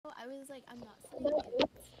I was like, I'm not saying it.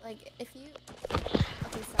 Like, if you.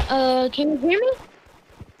 Okay, sorry. Can you hear me?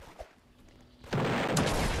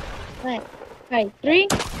 Right. Right. Three.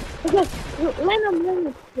 Okay. Line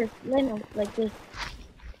up first. Line up like this.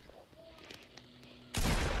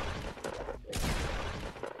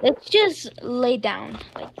 Let's just lay down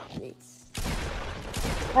like this.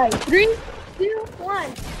 All right. Three, two,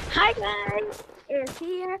 one. Hi guys. It's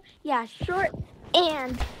here. Yeah, short.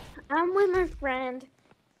 And I'm with my friend.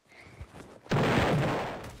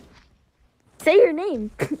 Say your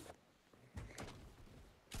name.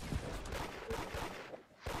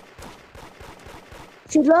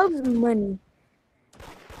 She loves money.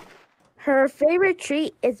 Her favorite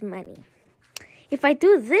treat is money. If I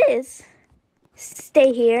do this,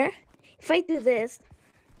 stay here. If I do this,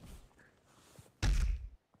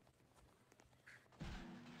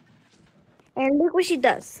 and look what she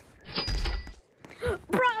does.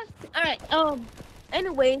 Bruh. All right.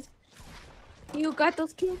 Anyways, you got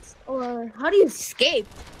those kids, or how do you escape?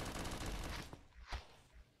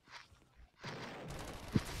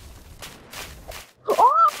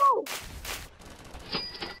 Oh!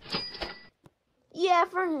 Yeah,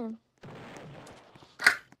 for him.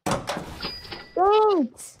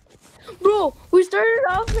 Thanks. Bro, we started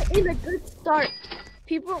off in a good start.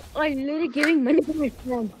 People are literally giving money to my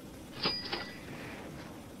friend.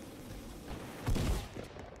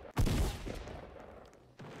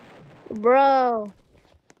 Bro,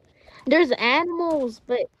 there's animals,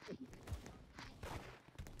 but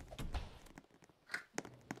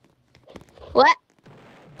what?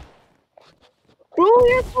 Bro,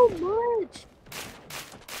 you're so much.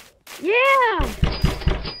 Yeah.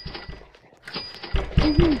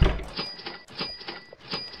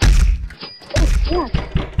 Oh, yeah.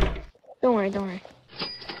 Don't worry, don't worry.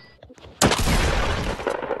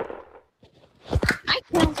 I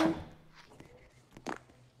can't.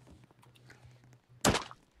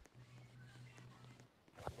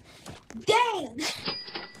 Damn!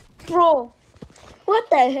 Bro, what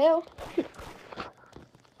the hell?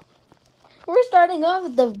 We're starting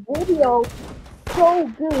off the video so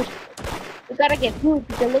good. We gotta get food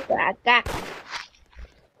because look what I got.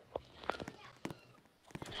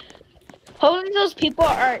 Hopefully those people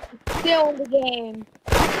are still in the game.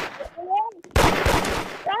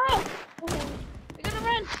 Run! We're gonna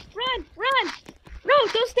run! No,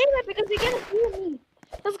 don't stay there because they're gonna kill me.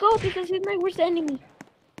 Let's go because he's my worst enemy.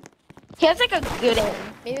 He has like a good aim.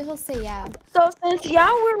 Maybe he'll say yeah. So since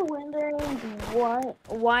y'all were wondering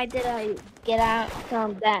why did I get out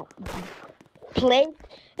from that place,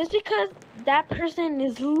 it's because that person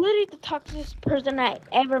is literally the toxic person I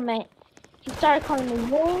ever met. He started calling me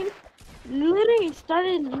names, literally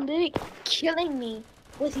started killing me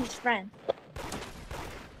with his friend.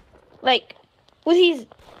 Like, with his,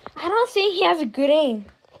 I don't think he has a good aim.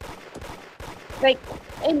 Like,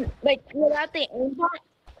 and like without the aimbot,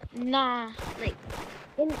 nah. Like,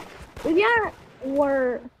 and if y'all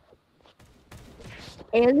were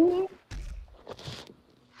alien,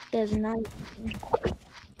 does not.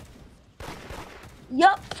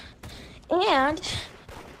 Yup. And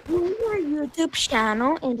this is our YouTube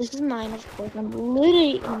channel, and this is mine, of course. I'm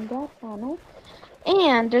literally in that channel.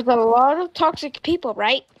 And there's a lot of toxic people,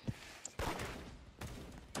 right?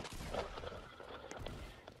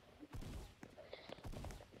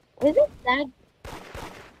 Is it that?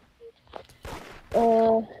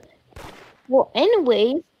 Well,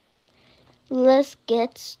 anyways, let's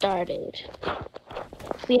get started.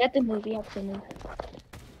 We have to move.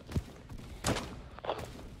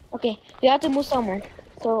 Okay, we have to move somewhere.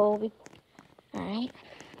 So, alright.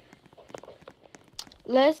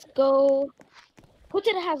 Let's go. Go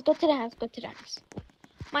to the house. Go to the house.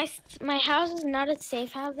 My house is not a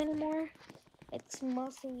safe house anymore. It's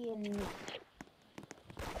mostly in.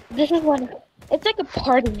 This is what it's like a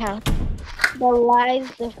party house. The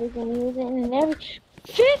lights, the freaking music, and everything.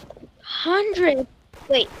 500.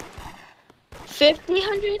 Wait.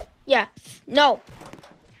 500? Yeah. No.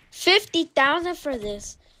 50,000 for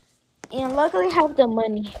this. And luckily I have the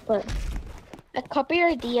money, but a copy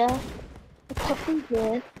idea, a copy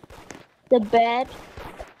this, the bed,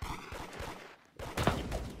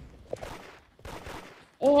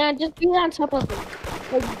 and just be on top of it.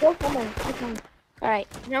 Like go somewhere. Alright,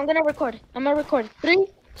 now I'm gonna record. 3,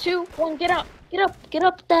 2, 1, get up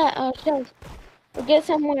that shelf. Or get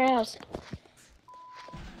somewhere else.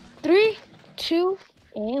 3, 2,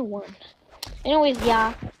 and 1. Anyways,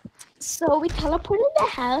 yeah. So we teleported the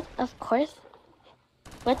house, of course.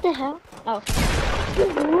 What the hell? Oh. She's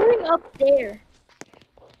living up there.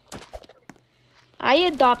 I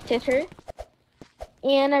adopted her.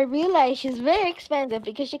 And I realized she's very expensive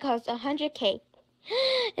because she costs 100K.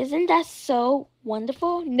 Isn't that so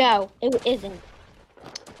wonderful? No, it isn't.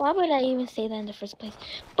 Why would I even say that in the first place?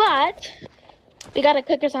 But we gotta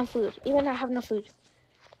cook her some food. Even I have no food.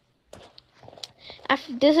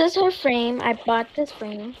 This is her frame. I bought this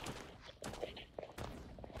frame.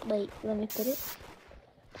 Wait, let me put it.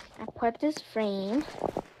 I put this frame.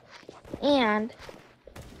 And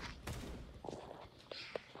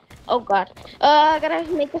oh god. I gotta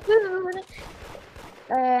make the food.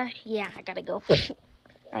 Yeah, I gotta go.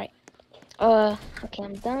 Alright. Okay,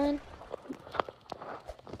 I'm done.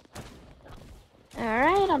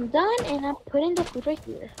 Alright, I'm done, and I'm putting the food right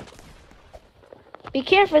here. Be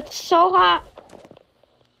careful, it's so hot.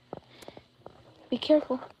 Be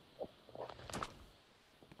careful.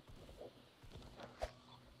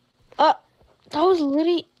 That was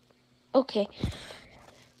literally okay.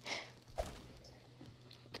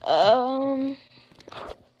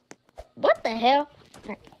 What the hell?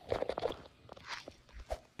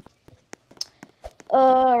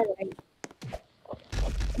 Alright.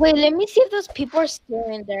 Wait, let me see if those people are still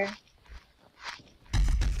in there.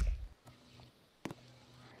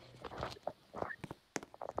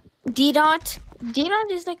 D-Dot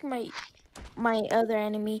is like my other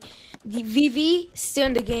enemy. The VV still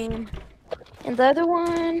in the game. And the other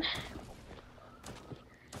one,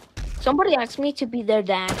 somebody asked me to be their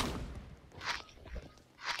dad.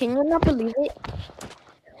 Can you not believe it?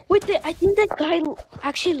 Wait, I think that guy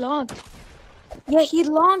actually logged. Yeah, he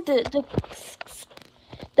logged the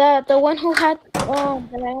one who had that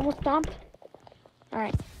I almost stomped. All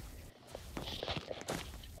right.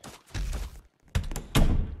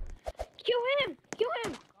 Kill him! Kill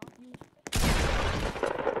him!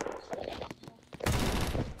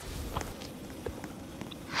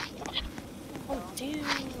 Oh damn!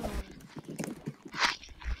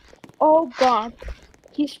 Oh god,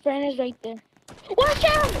 his friend is right there. Watch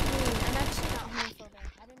out! I'm actually not homophobic.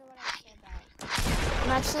 I don't know what I said that.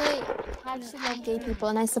 I actually love gay people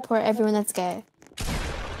and I support everyone that's gay.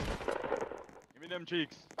 Give me them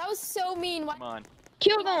cheeks. That was so mean. Why? Come on.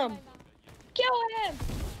 Kill them! Kill him!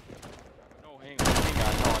 No, hang on.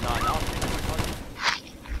 No,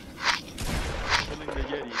 killing the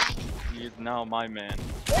Yeti. He is now my man.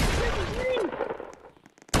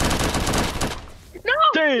 No!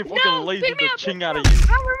 Dave, fucking No! laser Pick me the up, ching pick me out up. of you.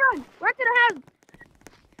 Run! Run to the house!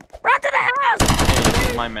 Run to the house! Hey, this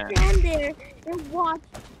is my man. Stand there and watch.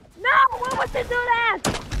 No! Why would they do that?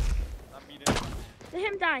 Not me, this is my man. Let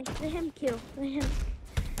him die. Let him kill. Let him.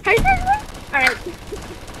 Alright.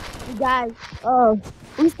 Guys,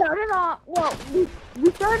 we started off, well,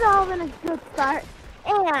 we started off in a good start,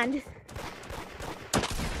 and,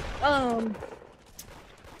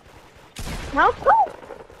 how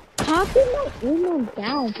can I aim him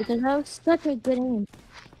down? Because that was such a good aim.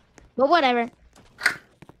 But whatever.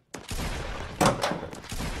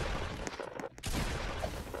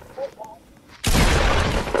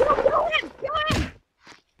 Kill him! Kill him!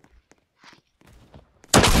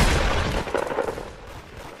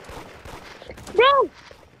 Bro!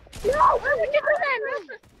 No! Why would you do that?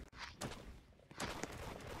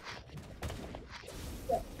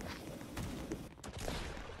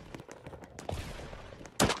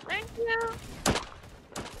 Thank you.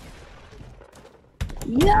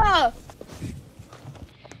 Yeah!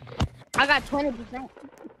 I got 20%.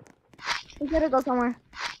 We gotta go somewhere.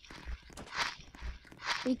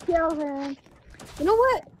 We kill him. You know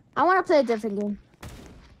what? I want to play a different game.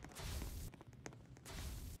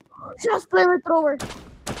 Just play with thrower.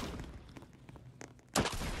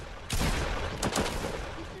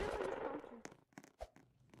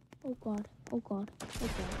 Oh god. Oh god. Oh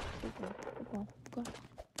god. Oh god. Oh god. Oh god.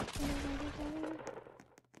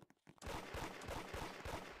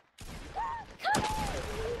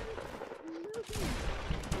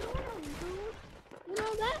 You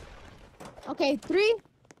know that? Okay, 3,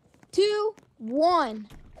 2, 1.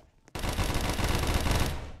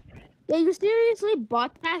 Yeah, you seriously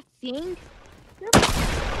bought that thing?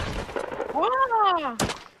 Ah!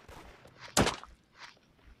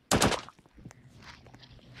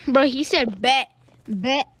 Bro, he said bet.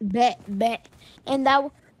 And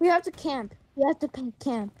that we have to camp. We have to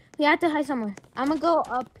camp. We have to hide somewhere. I'm gonna go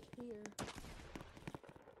up here.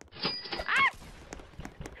 Ah!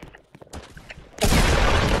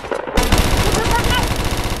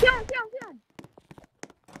 Kill him.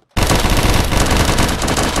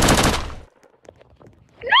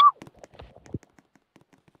 No!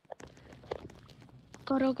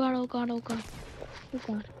 God, oh god, oh god, oh god. Oh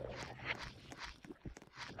god.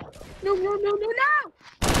 No!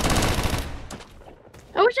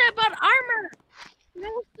 I wish I had bought armor. I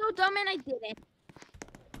was so dumb and I didn't.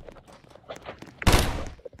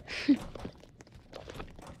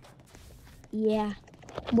 Yeah,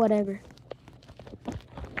 whatever.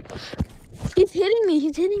 He's hitting me.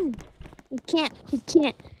 He's hitting me. He can't. He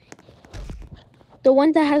can't. The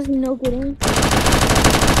one that has no good aim.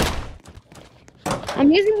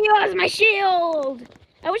 I'm using you as my shield.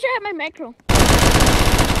 I wish I had my micro.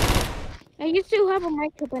 I used to have a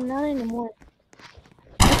micro, but not anymore.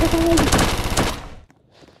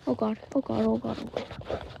 Oh god. Oh god. Oh god. Oh god.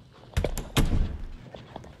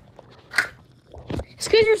 These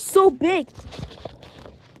guys are so big.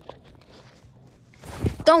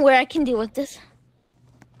 Don't worry, I can deal with this.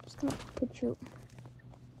 I'm just gonna put you.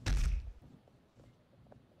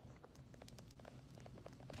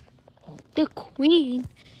 The queen.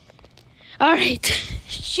 Alright.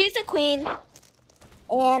 She's a queen.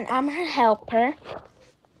 And I'm her helper.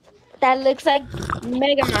 That looks like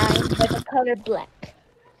Mega Man with the color black.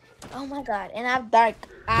 Oh my god. And I have dark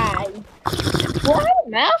eyes. Do I have a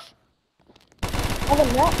mouth? I have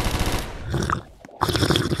a mouth.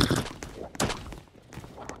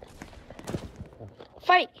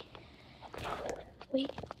 Fight.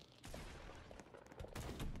 Wait.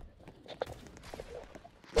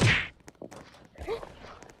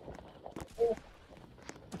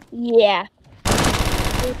 Yeah.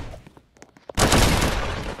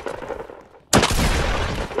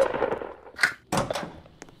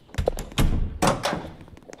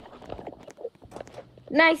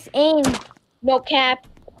 Nice aim. No cap.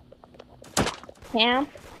 Camp.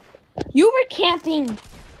 You were camping.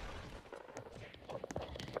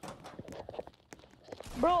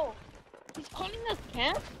 Bro, he's calling us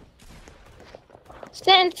camp?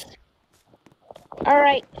 Sense.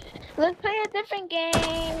 Alright. Let's play a different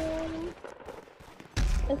game.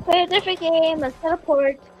 Let's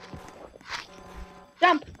teleport.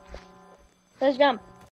 Jump. Let's jump.